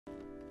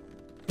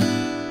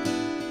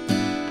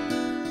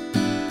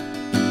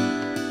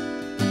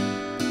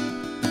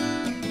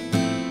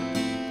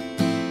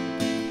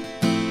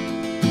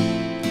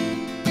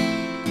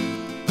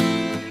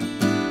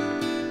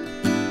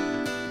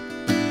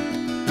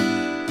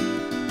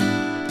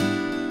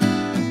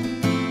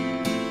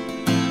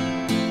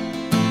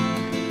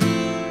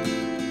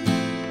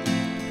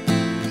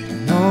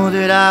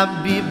that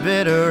I'd be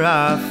better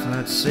off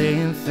not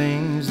saying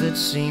things that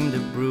seem to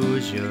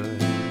bruise your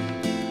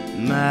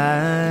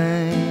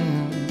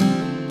mind.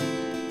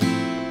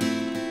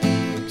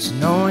 It's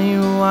knowing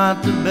you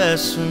want the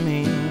best for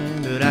me,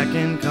 but I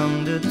can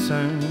come to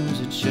terms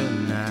that you're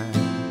not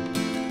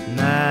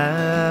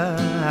mine.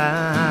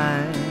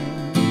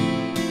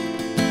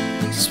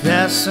 It's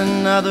past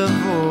another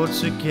vote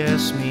to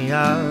cast me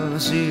out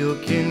so you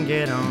can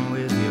get on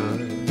with your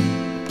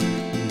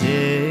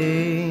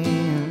days.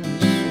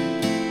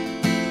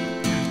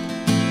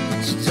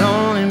 It's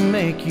only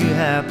make you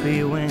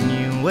happy when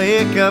you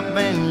wake up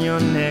and you're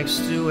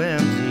next to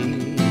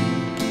empty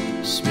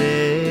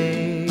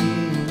space.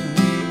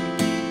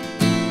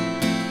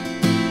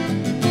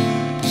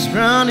 It's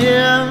brown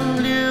hair and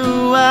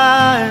blue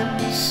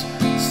eyes.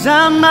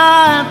 I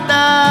might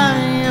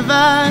die if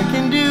I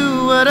can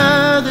do what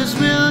others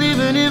will.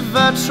 Even if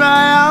I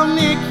try, I'll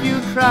make you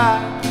cry.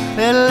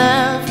 That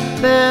laugh,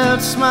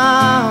 that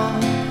smile.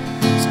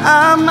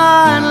 I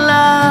might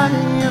lie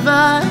if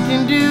I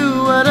can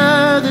do what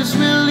others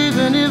will.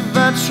 Even if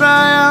I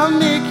try, I'll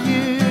make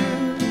you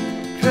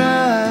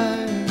cry.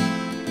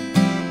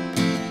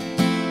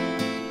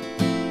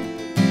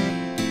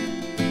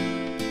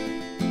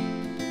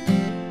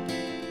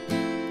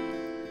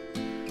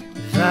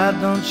 If I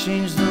don't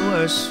change the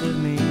worst for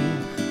me,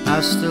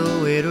 I'll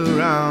still wait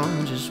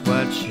around, just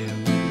watching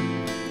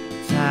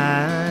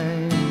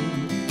time.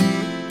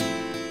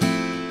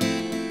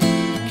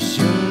 'Cause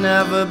you'll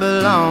never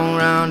belong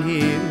around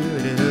here.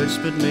 It hurts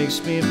but makes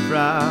me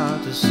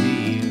proud to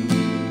see you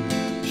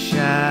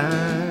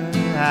shine.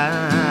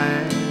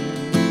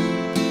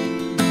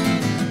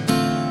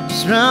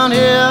 It's round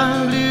hair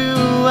and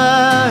blue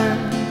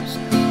eyes.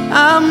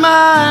 I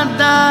might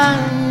die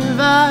if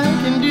I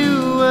can do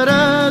what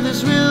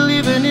others will.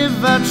 Even if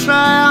I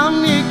try, I'll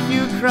make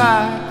you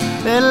cry.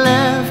 That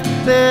laugh,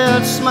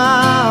 that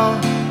smile.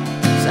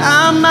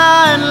 I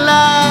might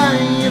lie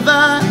if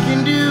I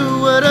can do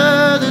what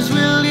others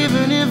will.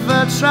 Even if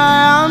I try,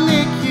 I'll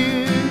make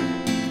you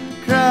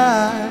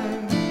cry.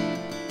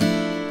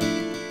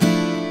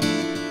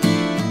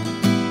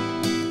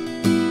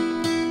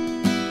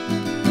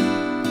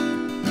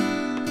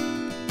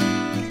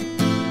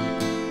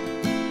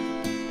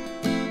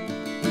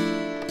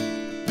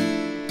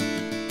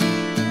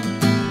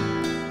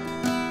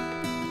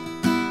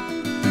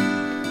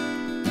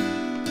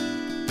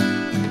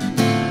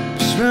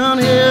 Brown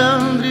hair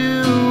and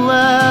blue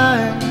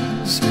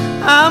eyes.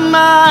 I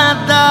might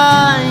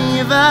die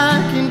if I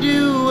can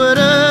do what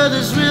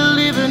others will.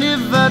 Even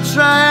if I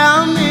try,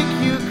 I'll make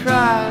you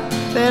cry.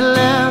 That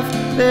laugh,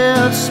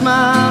 that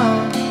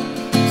smile.